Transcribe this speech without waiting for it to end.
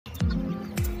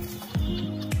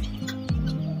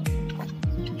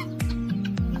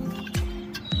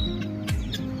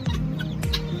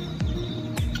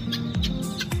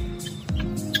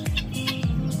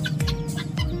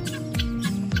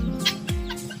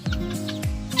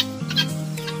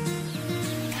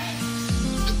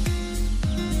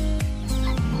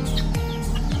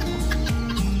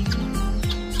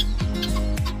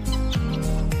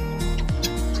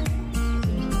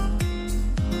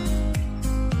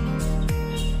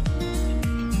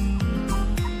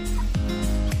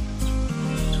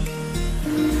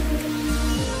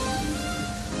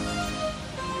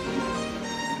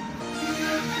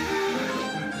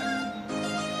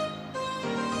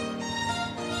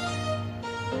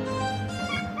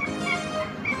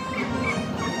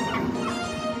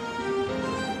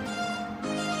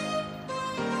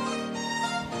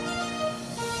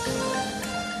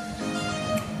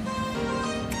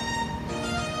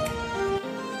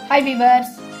Hi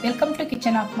viewers, welcome to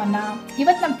kitchen of ಮನ್ನಾ.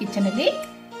 ಇವತ್ತು ನಮ್ಮ ಕಿಚನಲ್ಲಿ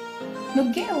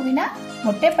ನುಗ್ಗೆ ಹೂವಿನ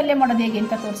ಮೊಟ್ಟೆ ಪಲ್ಯ ಮಾಡೋದು ಹೇಗೆ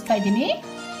ಅಂತ ತೋರಿಸ್ತಾ ಇದ್ದೀನಿ.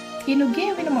 ಈ ನುಗ್ಗೆ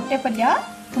ಹೂವಿನ ಮೊಟ್ಟೆ ಪಲ್ಯ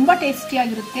ತುಂಬ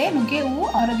ಟೇಸ್ಟಿಯಾಗಿರುತ್ತೆ. ನುಗ್ಗೆ ಹೂವು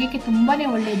ಆರೋಗ್ಯಕ್ಕೆ ತುಂಬಾ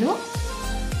ಒಳ್ಳೆಯದು.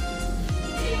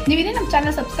 ನೀವಿನ್ನೂ ನಮ್ಮ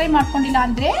ಚಾನಲ್ ಸಬ್ಸ್ಕ್ರೈಬ್ ಮಾಡ್ಕೊಂಡಿಲ್ಲ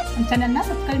ಅಂದರೆ ನಮ್ಮ ಚಾನಲ್ನ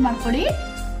ಸಬ್ಸ್ಕ್ರೈಬ್ ಮಾಡ್ಕೊಳ್ಳಿ.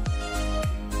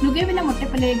 ನುಗ್ಗೆ ಹೂವಿನ ಮೊಟ್ಟೆ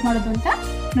ಪಲ್ಯ ಹೇಗೆ ಮಾಡೋದು ಅಂತ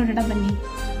ನೋಡೋಣ ಬನ್ನಿ.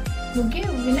 ನುಗ್ಗೆ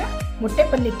ಹೂವಿನ ಮೊಟ್ಟೆ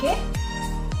ಪಲ್ಯಕ್ಕೆ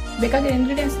ಬೇಕಾಗಿರೋ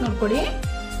ಇಂಗ್ರೀಡಿಯೆಂಟ್ಸ್ ನೋಡ್ಕೊಳ್ಳಿ.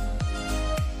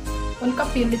 1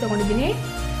 ಕಪ್ ಈರುಳ್ಳಿ ತಗೊಂಡಿದ್ದೀನಿ,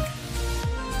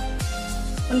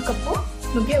 1 ಕಪ್ಪು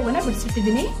ನುಗ್ಗೆ ಹೂವನ್ನ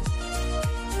ಬಿಡಿಸಿಟ್ಟಿದ್ದೀನಿ,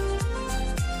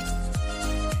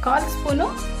 1/4 ಸ್ಪೂನು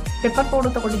ಪೆಪ್ಪರ್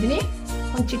ಪೌಡರ್ ತಗೊಂಡಿದ್ದೀನಿ,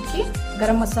 1 ಚಿಟಕಿ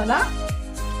ಗರಂ ಮಸಾಲ,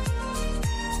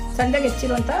 ಸಣ್ಣಗೆ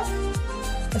ಹೆಚ್ಚಿರುವಂಥ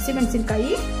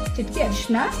ಹಸಿಮೆಣಸಿನಕಾಯಿ, ಚಿಟಕಿ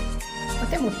ಅರಿಶಿನ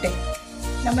ಮತ್ತು ಮೊಟ್ಟೆ.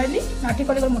 ನಮ್ಮಲ್ಲಿ ನಾಟಿ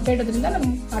ಕೋಳಿಗಳು ಮೊಟ್ಟೆ ಇಡೋದ್ರಿಂದ ನಾನು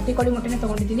ನಾಟಿ ಕೋಳಿ ಮೊಟ್ಟೆನೇ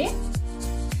ತೊಗೊಂಡಿದ್ದೀನಿ.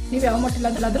 ನೀವು ಯಾವ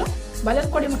ಮೊಟ್ಟೆಲಾದ್ರೂ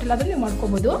ಬಾಯ್ಲರ್ ಕೋಳಿ ಮೊಟ್ಟೆಲಾದ್ರೂ ನೀವು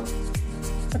ಮಾಡ್ಕೋಬೋದು.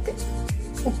 ಮತ್ತು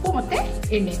ಉಪ್ಪು ಮತ್ತು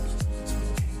ಎಣ್ಣೆ.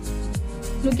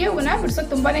 ನುಗ್ಗೆ ಹೂವನ್ನ ಬಿಡಿಸೋದು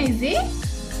ತುಂಬಾ ಈಸಿ.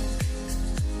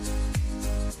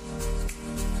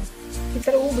 ಈ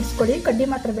ಥರ ಹೂವು ಬಿಡಿಸ್ಕೊಳ್ಳಿ, ಕಡ್ಡಿ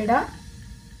ಮಾತ್ರ ಬೇಡ.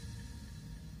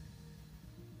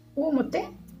 ಹೂವು ಮತ್ತು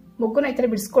ಮೊಗ್ಗುನ ಈ ಥರ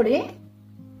ಬಿಡಿಸ್ಕೊಳ್ಳಿ.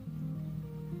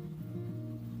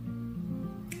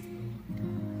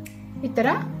 ಈ ಥರ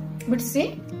ಬಿಡಿಸಿ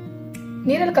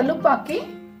ನೀರಲ್ಲಿ ಕಲ್ಲುಪ್ಪು ಹಾಕಿ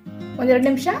 1-2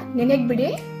 ನಿಮಿಷ ನೆನೆಗೆ ಬಿಡಿ.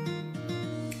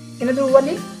 ಏನಾದರೂ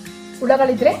ಹೂವಲ್ಲಿ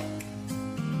ಹುಳಗಳಿದ್ರೆ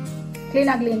ಕ್ಲೀನ್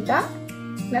ಆಗಲಿ ಅಂತ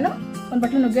ನಾನು 1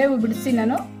 ಬಟ್ಲು ನುಗ್ಗೆ ಹೂವು ಬಿಡಿಸಿ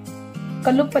ನಾನು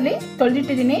ಕಲ್ಲುಪ್ಪಲ್ಲಿ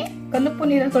ತೊಳೆದಿಟ್ಟಿದ್ದೀನಿ. ಕಲ್ಲುಪ್ಪು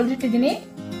ನೀರಲ್ಲಿ ತೊಳೆದಿಟ್ಟಿದ್ದೀನಿ.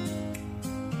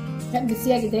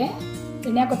 ಬಿಸಿಯಾಗಿದೆ,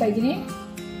 ಎಣ್ಣೆ ಹಾಕೋತಾ ಇದ್ದೀನಿ.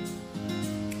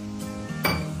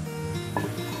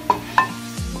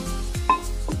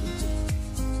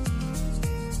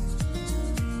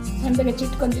 ಸಣ್ಣದಾಗಿ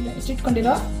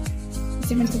ಹೆಚ್ಚಿಟ್ಕೊಂಡಿರೋ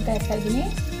ಹಸಿಮೆಣಸಿನಕಾಯಿ ಹಾಕ್ತಾ ಇದ್ದೀನಿ.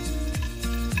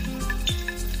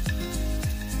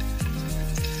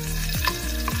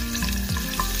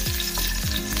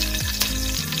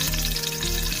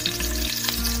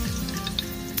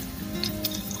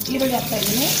 ಈರುಳ್ಳಿ ಹಾಕ್ತಾ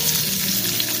ಇದ್ದೀನಿ.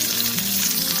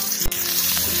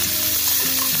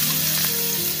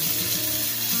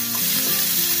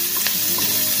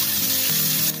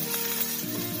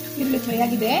 ಈರುಳ್ಳಿ ಫ್ರೈ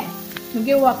ಆಗಿದೆ.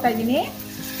 ನುಗ್ಗೆ ಹೂವು ಹಾಕ್ತಾ ಇದ್ದೀನಿ.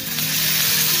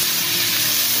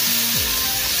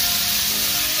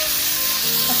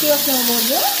 ಹಸಿ ವಾಸನೆ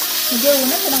ಹೋಗ್ಬೋದು. ನುಗ್ಗೆ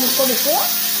ಹೂವನ್ನ ಚೆನ್ನಾಗಿ ಹುರ್ಕೋಬೇಕು.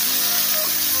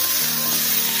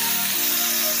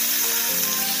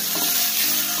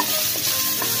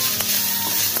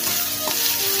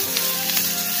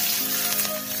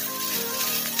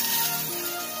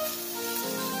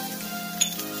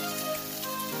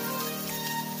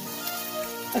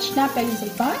 ಅರಿಶಿನ ಹಾಕ್ತಾ ಇದ್ದೀನಿ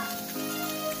ಸ್ವಲ್ಪ.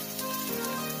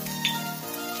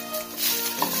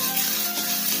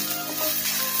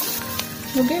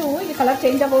 ನುಗ್ಗೆ ಹೂವು ಇಲ್ಲಿ ಕಲರ್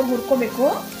ಚೇಂಜ್ ಆಗೋರ್ಗು ಹುರ್ಕೋಬೇಕು.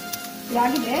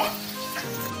 ಇದಾಗಿದೆ.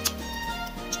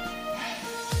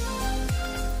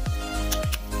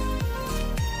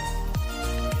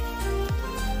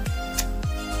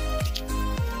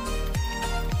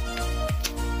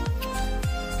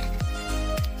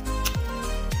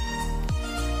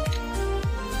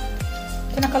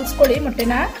 ಚೆನ್ನಾಗಿ ಕಲಿಸ್ಕೊಳ್ಳಿ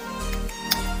ಮೊಟ್ಟೆನ.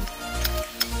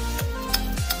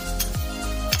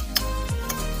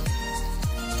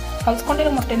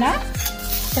 ಕಲಿಸ್ಕೊಂಡಿರೋ ಮೊಟ್ಟೆನ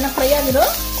ಚೆನ್ನಾಗಿ ಫ್ರೈ ಆಗಿರೋ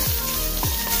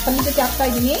ಪಲ್ಯ ಜೊತೆ ಹಾಕ್ತಾ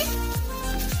ಇದ್ದೀನಿ.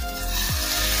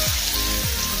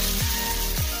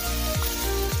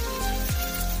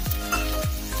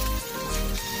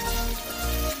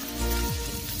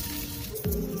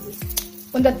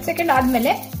 ಒಂದು 10 ಸೆಕೆಂಡ್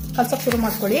ಆದ್ಮೇಲೆ ಕಲ್ಸೋಕೆ ಶುರು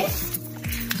ಮಾಡ್ಕೊಳ್ಳಿ.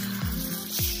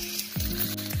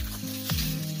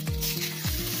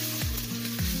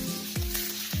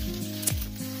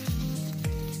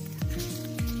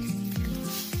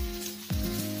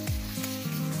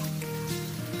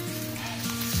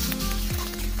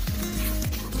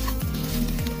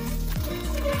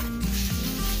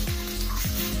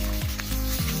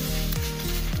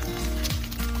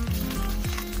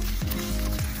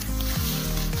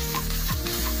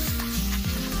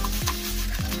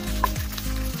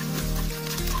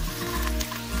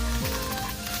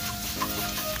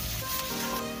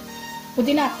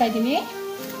 ಪುದೀನ ಹಾಕ್ತಾ ಇದ್ದೀನಿ,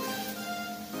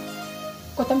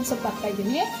 ಕೊತ್ತಂಬರಿ ಸೊಪ್ಪು ಹಾಕ್ತಾ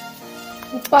ಇದ್ದೀನಿ,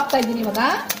 ಉಪ್ಪು ಹಾಕ್ತಾ ಇದ್ದೀನಿ. ಇವಾಗ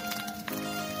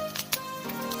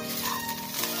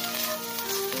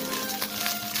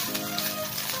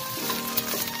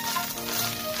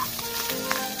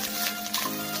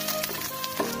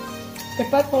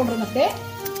ಪೆಪ್ಪರ್ ಪೌಡರ್ ಮತ್ತೆ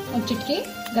 1 ಚಿಟಕಿ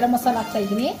ಗರಂ ಮಸಾಲ ಹಾಕ್ತಾ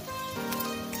ಇದ್ದೀನಿ.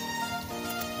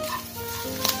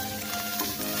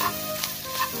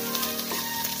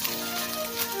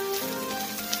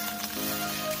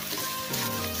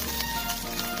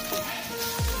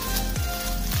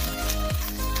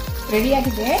 ರೆಡಿ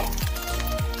ಆಗಿದೆ.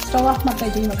 ಸ್ಟವ್ ಆಫ್ ಮಾಡ್ತಾ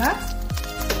ಇದ್ದೀನಿ. ಇವಾಗ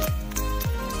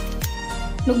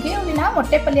ನುಗ್ಗೆ ಹೂವಿನ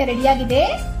ಮೊಟ್ಟೆ ಪಲ್ಯ ರೆಡಿ ಆಗಿದೆ.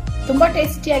 ತುಂಬಾ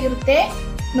ಟೇಸ್ಟಿಯಾಗಿರುತ್ತೆ.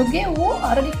 ನುಗ್ಗೆ ಹೂವು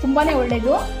ಆರೋಗ್ಯಕ್ಕೆ ತುಂಬಾನೇ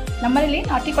ಒಳ್ಳೆಯದು. ನಮ್ಮನೇಲಿ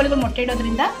ನಾಟಿ ಕೋಳಿಗಳು ಮೊಟ್ಟೆ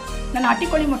ಇಡೋದ್ರಿಂದ ನಾನು ನಾಟಿ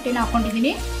ಕೋಳಿ ಮೊಟ್ಟೆನ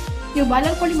ಹಾಕೊಂಡಿದ್ದೀನಿ. ನೀವು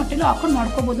ಬಾಯ್ಲರ್ ಕೋಳಿ ಮೊಟ್ಟೆನೂ ಹಾಕೊಂಡು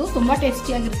ಮಾಡ್ಕೋಬಹುದು. ತುಂಬಾ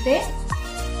ಟೇಸ್ಟಿಯಾಗಿರುತ್ತೆ.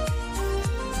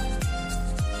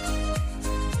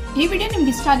 ಈ ವಿಡಿಯೋ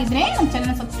ನಿಮ್ಗೆ ಇಷ್ಟ ಆಗಿದ್ರೆ ನಮ್ಮ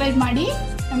ಚಾನೆಲ್ ಸಬ್ಸ್ಕ್ರೈಬ್ ಮಾಡಿ,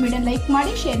 ನಮ್ಮ ವಿಡಿಯೋ ಲೈಕ್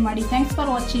ಮಾಡಿ, ಶೇರ್ ಮಾಡಿ. Thanks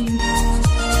for watching.